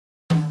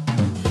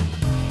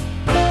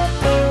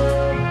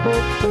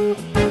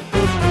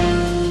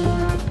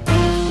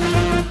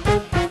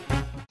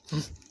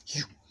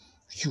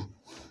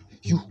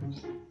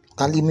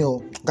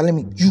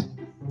Kalemi, you.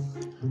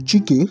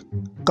 Chike,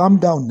 calm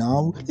down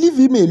now. Leave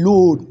him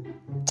alone.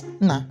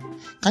 Nah,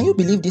 can you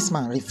believe this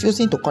man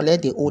refusing to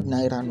collect the old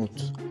naira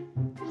note?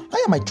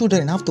 Why my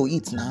children have to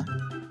eat now?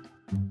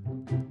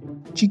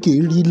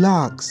 Chike,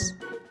 relax.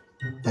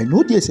 I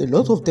know there's a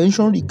lot of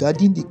tension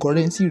regarding the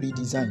currency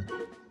redesign,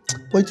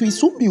 but it will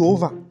soon be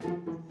over.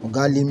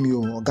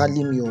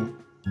 Ogalimio.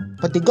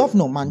 But the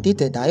governor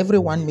mandated that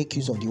everyone make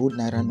use of the old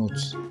naira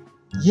notes.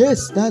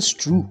 Yes, that's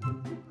true.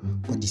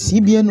 But the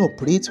CBN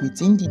operates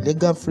within the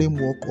legal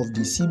framework of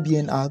the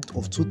CBN Act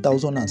of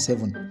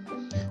 2007,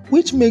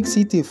 which makes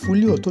it a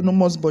fully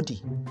autonomous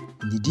body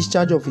in the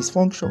discharge of its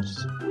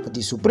functions. But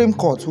the Supreme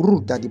Court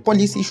ruled that the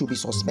policy should be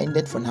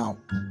suspended for now.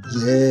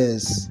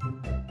 Yes,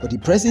 but the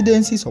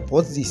presidency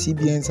supports the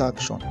CBN's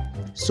action.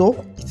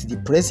 So, it's the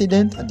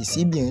president and the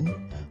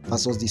CBN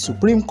versus the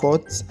Supreme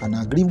Court and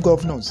aggrieved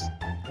governors.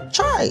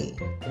 Chai!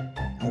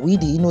 And we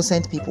the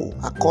innocent people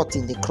are caught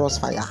in the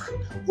crossfire.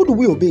 Who do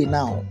we obey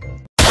now?